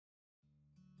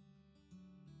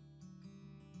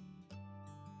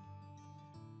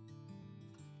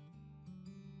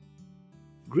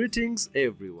Greetings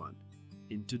everyone.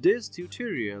 In today's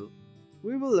tutorial,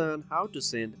 we will learn how to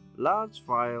send large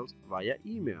files via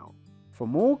email. For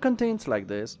more contents like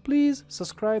this, please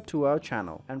subscribe to our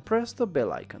channel and press the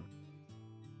bell icon.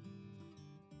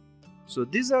 So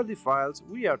these are the files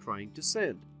we are trying to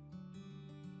send.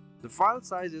 The file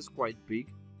size is quite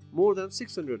big, more than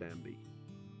 600 MB.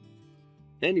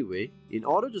 Anyway, in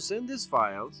order to send these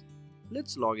files,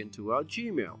 let's log into our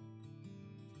Gmail.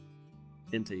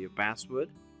 Enter your password.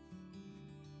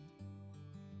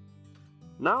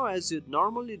 Now, as you'd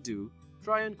normally do,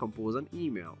 try and compose an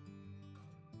email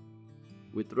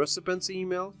with recipient's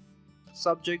email,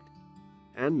 subject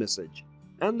and message,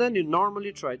 and then you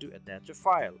normally try to attach a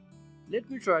file.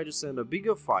 Let me try to send a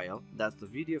bigger file, that's the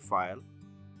video file.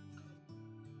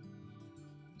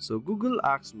 So Google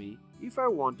asks me if I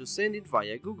want to send it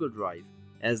via Google Drive,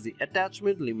 as the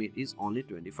attachment limit is only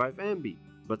 25 MB.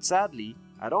 But sadly,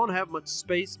 I don't have much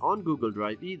space on Google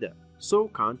Drive either, so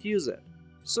can't use it.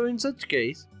 So in such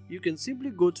case, you can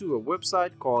simply go to a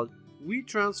website called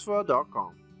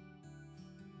WeTransfer.com.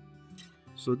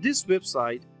 So this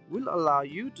website will allow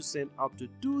you to send up to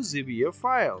 2 GB of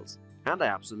files and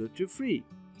absolutely free.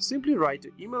 Simply write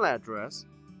your email address.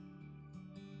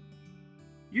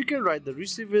 You can write the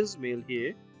receiver's mail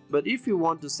here, but if you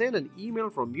want to send an email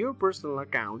from your personal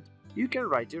account, you can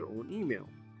write your own email.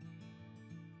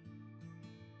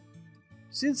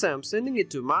 Since I am sending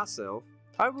it to myself,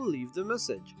 I will leave the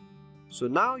message. So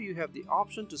now you have the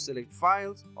option to select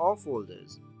files or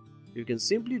folders. You can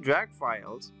simply drag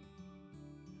files.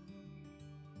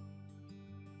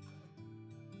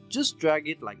 Just drag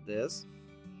it like this.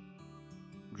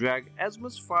 Drag as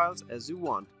much files as you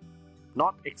want,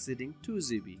 not exceeding 2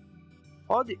 GB.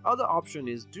 Or the other option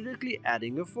is directly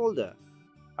adding a folder.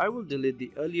 I will delete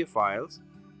the earlier files.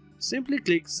 Simply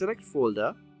click Select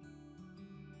Folder,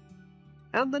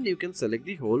 and then you can select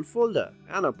the whole folder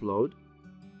and upload.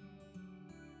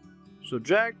 So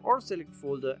drag or select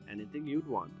folder anything you'd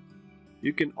want.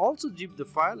 You can also zip the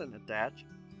file and attach,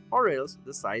 or else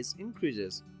the size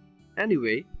increases.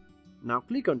 Anyway, now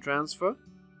click on Transfer.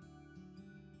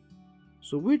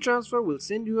 So WeTransfer will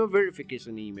send you a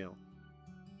verification email.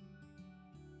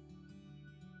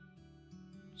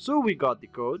 So we got the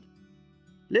code.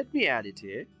 Let me add it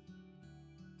here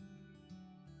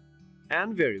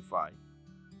and verify.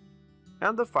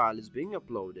 And the file is being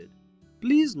uploaded.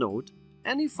 Please note,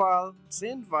 any file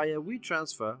sent via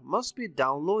WeTransfer must be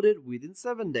downloaded within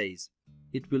 7 days.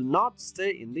 It will not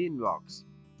stay in the inbox.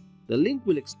 The link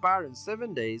will expire in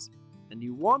 7 days and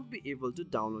you won't be able to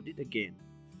download it again.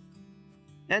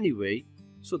 Anyway,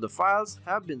 so the files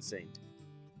have been sent.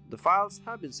 The files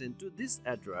have been sent to this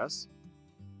address.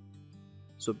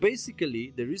 So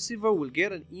basically, the receiver will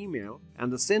get an email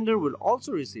and the sender will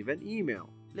also receive an email.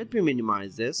 Let me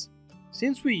minimize this.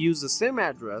 Since we use the same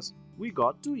address, we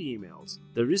got 2 emails.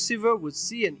 The receiver would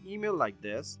see an email like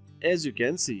this. As you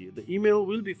can see, the email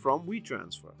will be from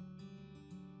WeTransfer.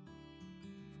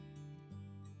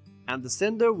 And the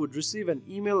sender would receive an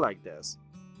email like this.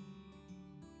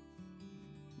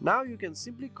 Now you can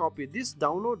simply copy this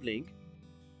download link,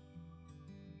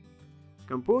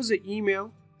 compose the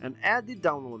email and add the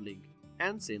download link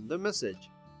and send the message.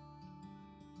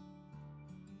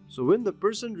 So when the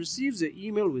person receives the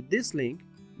email with this link,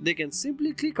 they can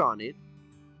simply click on it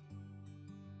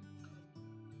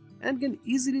and can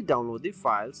easily download the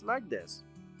files like this.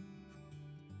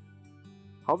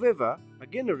 However,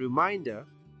 again a reminder,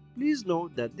 please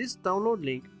note that this download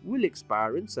link will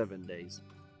expire in 7 days.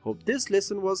 Hope this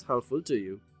lesson was helpful to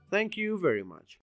you. Thank you very much.